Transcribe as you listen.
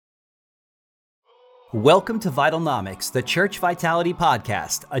Welcome to Vitalnomics, the Church Vitality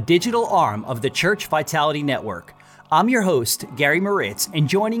Podcast, a digital arm of the Church Vitality Network. I'm your host, Gary Moritz, and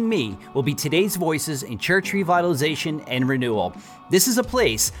joining me will be today's voices in church revitalization and renewal. This is a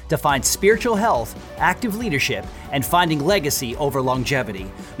place to find spiritual health, active leadership, and finding legacy over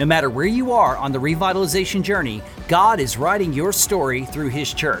longevity. No matter where you are on the revitalization journey, God is writing your story through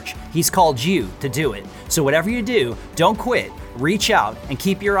His church. He's called you to do it. So whatever you do, don't quit, reach out, and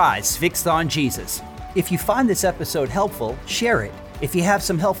keep your eyes fixed on Jesus. If you find this episode helpful, share it. If you have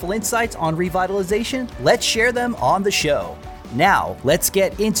some helpful insights on revitalization, let's share them on the show. Now, let's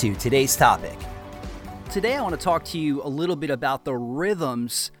get into today's topic. Today, I want to talk to you a little bit about the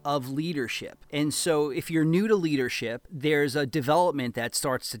rhythms of leadership. And so if you're new to leadership, there's a development that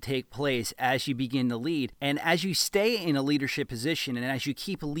starts to take place as you begin to lead. And as you stay in a leadership position and as you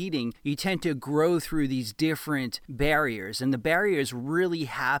keep leading, you tend to grow through these different barriers. And the barriers really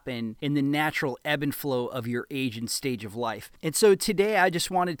happen in the natural ebb and flow of your age and stage of life. And so today, I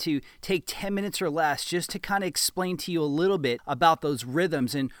just wanted to take 10 minutes or less just to kind of explain to you a little bit about those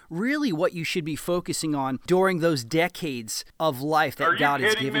rhythms and really what you should be focusing on during those decades of life that God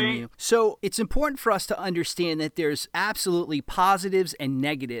has given you. So it's important for us to understand that there's absolutely positives and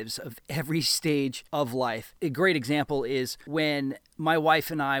negatives of every stage of life. A great example is when my wife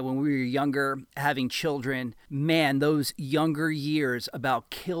and I, when we were younger, having children, man, those younger years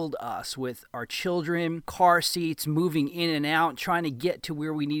about killed us with our children, car seats, moving in and out, trying to get to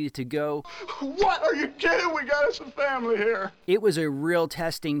where we needed to go. What? Are you kidding? We got us a family here. It was a real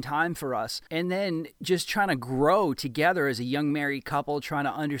testing time for us. And then just trying to grow together as a young married couple, trying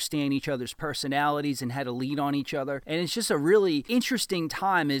to understand each other's personalities and how to lead on each other. And it's just a really interesting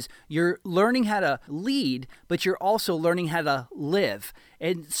time is you're learning how to lead, but you're also learning how to live.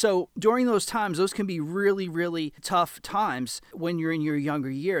 And so during those times, those can be really, really tough times when you're in your younger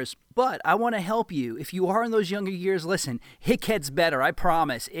years. But I want to help you. If you are in those younger years, listen, it gets better. I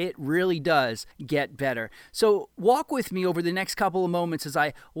promise. It really does get better. So walk with me over the next couple of moments as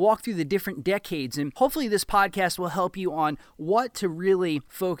I walk through the different decades. And hopefully this podcast will help you on what to really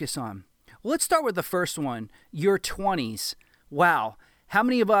focus on. Well, let's start with the first one, your 20s. Wow. How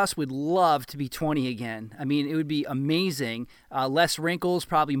many of us would love to be 20 again? I mean, it would be amazing. Less wrinkles,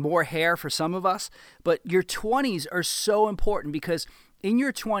 probably more hair for some of us. But your 20s are so important because in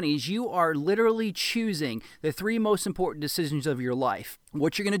your 20s, you are literally choosing the three most important decisions of your life.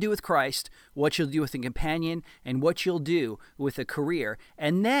 What you're going to do with Christ, what you'll do with a companion, and what you'll do with a career.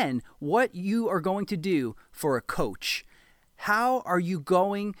 And then what you are going to do for a coach. How are you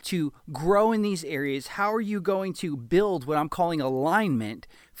going to grow in these areas? How are you going to build what I'm calling alignment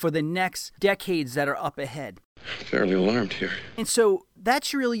for the next decades that are up ahead? Fairly alarmed here. And so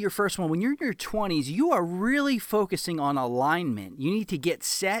that's really your first one. When you're in your 20s, you are really focusing on alignment. You need to get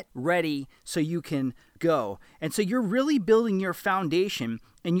set, ready, so you can go. And so you're really building your foundation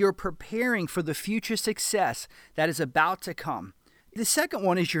and you're preparing for the future success that is about to come. The second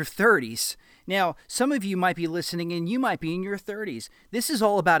one is your 30s. Now, some of you might be listening and you might be in your 30s. This is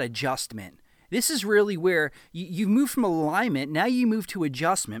all about adjustment. This is really where you move from alignment, now you move to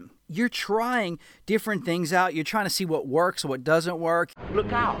adjustment. You're trying different things out. You're trying to see what works, what doesn't work.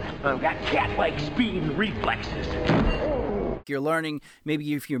 Look out, I've got cat-like speed and reflexes. You're learning,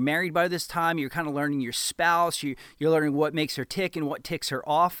 maybe if you're married by this time, you're kind of learning your spouse. You're learning what makes her tick and what ticks her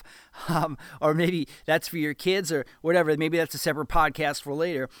off. Or maybe that's for your kids or whatever. Maybe that's a separate podcast for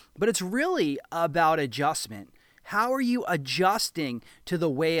later. But it's really about adjustment. How are you adjusting to the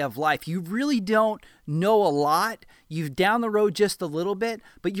way of life? You really don't know a lot. You've down the road just a little bit,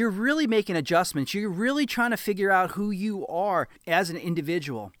 but you're really making adjustments. You're really trying to figure out who you are as an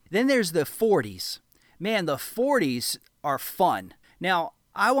individual. Then there's the 40s. Man, the 40s are fun. Now,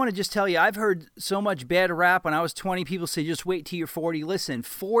 I want to just tell you, I've heard so much bad rap when I was 20. People say, just wait till you're 40. Listen,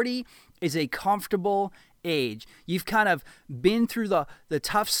 40 is a comfortable age. You've kind of been through the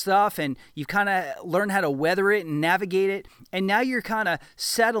tough stuff and you've kind of learned how to weather it and navigate it. And now you're kind of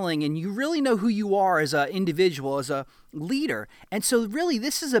settling and you really know who you are as an individual, as a leader. And so really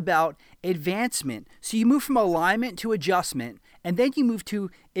this is about advancement. So you move from alignment to adjustment and then you move to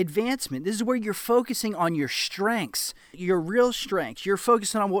advancement. This is where you're focusing on your strengths, your real strengths. You're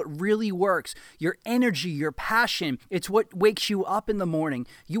focusing on what really works, your energy, your passion. It's what wakes you up in the morning.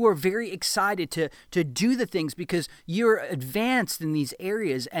 You are very excited to do the things because you're advanced in these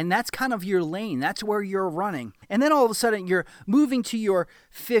areas and that's kind of your lane. That's where you're running. And then all of a sudden you're moving to your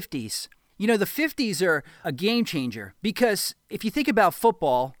 50s. You know, the 50s are a game changer because if you think about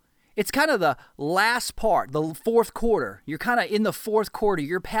football, It's kind of the last part, the fourth quarter. You're kind of in the fourth quarter.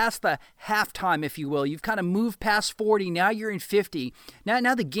 You're past the halftime, if you will. You've kind of moved past 40. Now you're in 50.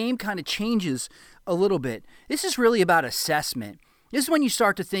 Now the game kind of changes a little bit. This is really about assessment. This is when you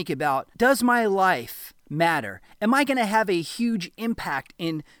start to think about, does my life matter? Am I going to have a huge impact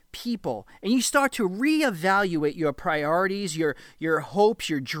in people? And you start to reevaluate your priorities, your hopes,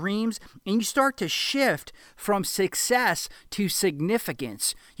 your dreams, and you start to shift from success to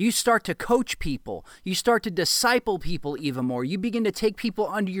significance. You start to coach people. You start to disciple people even more. You begin to take people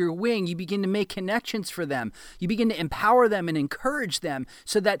under your wing. You begin to make connections for them. You begin to empower them and encourage them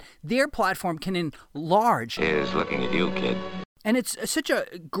so that their platform can enlarge. Here's looking at you, kid. And it's such a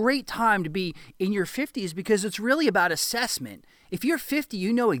great time to be in your 50s because it's really about assessment. If you're 50,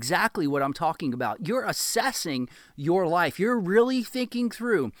 you know exactly what I'm talking about. You're assessing your life. You're really thinking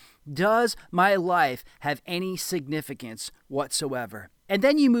through, does my life have any significance whatsoever? And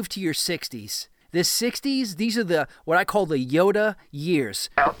then you move to your 60s. The 60s, these are what I call the Yoda years.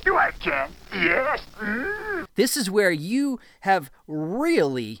 Help you, I can. Yes. This is where you have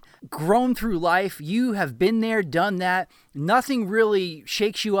really grown through life. You have been there, done that. Nothing really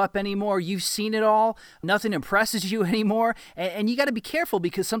shakes you up anymore. You've seen it all. Nothing impresses you anymore. And you got to be careful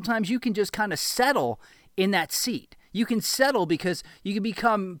because sometimes you can just kind of settle in that seat. You can settle because you can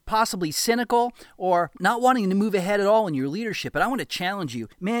become possibly cynical or not wanting to move ahead at all in your leadership. But I want to challenge you,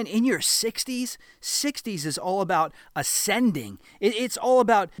 man, in your 60s is all about ascending. It's all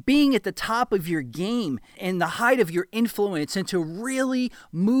about being at the top of your game and the height of your influence and to really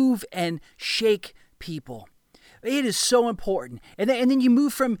move and shake people. It is so important. And then you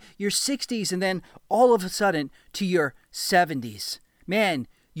move from your 60s and then all of a sudden to your 70s. Man,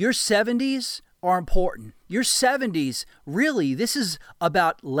 your 70s are important. Your 70s, really, this is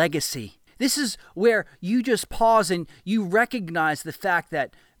about legacy. This is where you just pause and you recognize the fact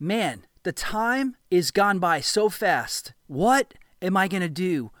that, man, the time is gone by so fast. What am I going to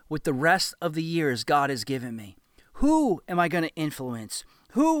do with the rest of the years God has given me? Who am I going to influence?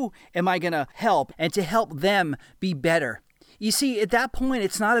 Who am I going to help and to help them be better? You see, at that point,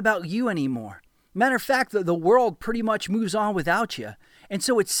 it's not about you anymore. Matter of fact, the world pretty much moves on without you. And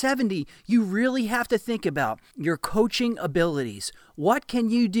so at 70, you really have to think about your coaching abilities. What can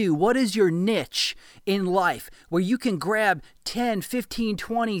you do? What is your niche in life where you can grab 10, 15,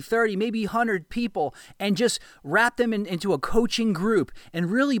 20, 30, maybe 100 people and just wrap them into a coaching group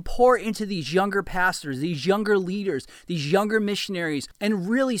and really pour into these younger pastors, these younger leaders, these younger missionaries, and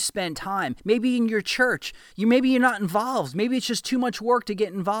really spend time. Maybe in your church, maybe you're not involved. Maybe it's just too much work to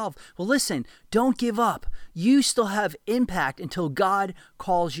get involved. Well, listen, don't give up. You still have impact until God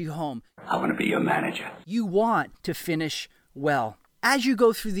calls you home. I want to be your manager. You want to finish well. As you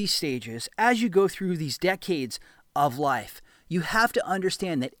go through these stages, as you go through these decades of life, you have to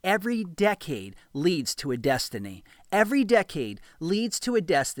understand that every decade leads to a destiny. Every decade leads to a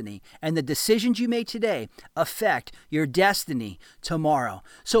destiny, and the decisions you make today affect your destiny tomorrow.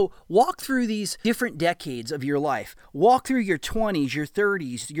 So walk through these different decades of your life. Walk through your 20s, your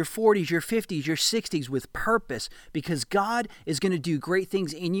 30s, your 40s, your 50s, your 60s with purpose, because God is going to do great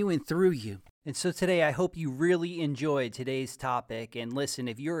things in you and through you. And so today, I hope you really enjoyed today's topic. And listen,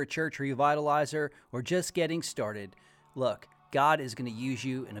 if you're a church revitalizer or just getting started, look, God is going to use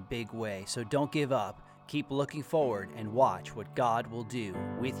you in a big way. So don't give up. Keep looking forward and watch what God will do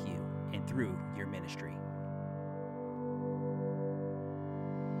with you and through your ministry.